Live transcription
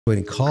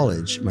In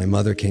college, my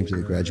mother came to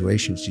the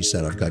graduation. She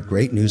said, I've got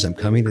great news. I'm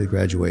coming to the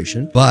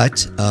graduation,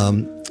 but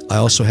I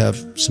also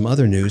have some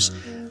other news.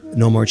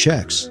 No more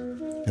checks.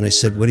 And I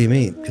said, what do you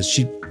mean? Because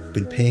she'd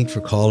been paying for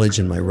college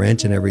and my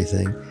rent and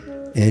everything.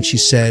 And she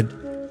said,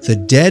 the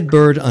dead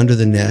bird under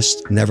the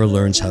nest never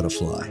learns how to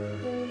fly.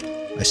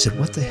 I said,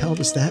 what the hell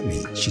does that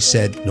mean? She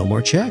said, no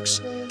more checks.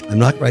 I'm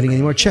not writing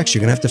any more checks. You're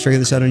going to have to figure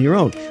this out on your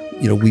own.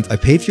 You know, I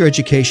paid for your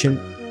education.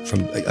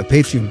 I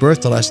paid for your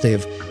birth, the last day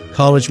of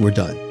college. We're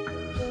done.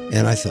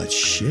 And I thought,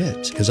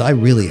 shit, because I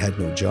really had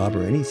no job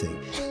or anything.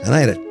 And I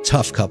had a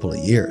tough couple of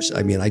years.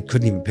 I mean, I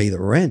couldn't even pay the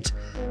rent,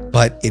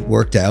 but it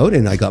worked out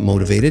and I got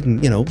motivated.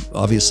 And, you know,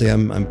 obviously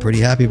I'm pretty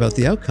happy about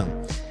the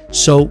outcome.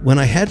 So when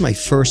I had my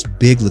first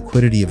big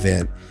liquidity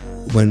event,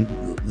 when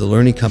the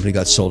learning company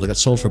got sold, it got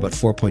sold for about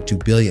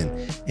 4.2 billion.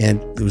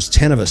 And there was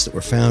 10 of us that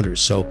were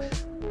founders. So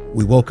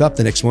we woke up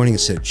the next morning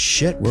and said,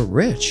 shit, we're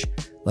rich.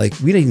 Like,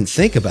 we didn't even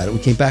think about it. We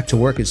came back to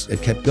work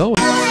and kept going.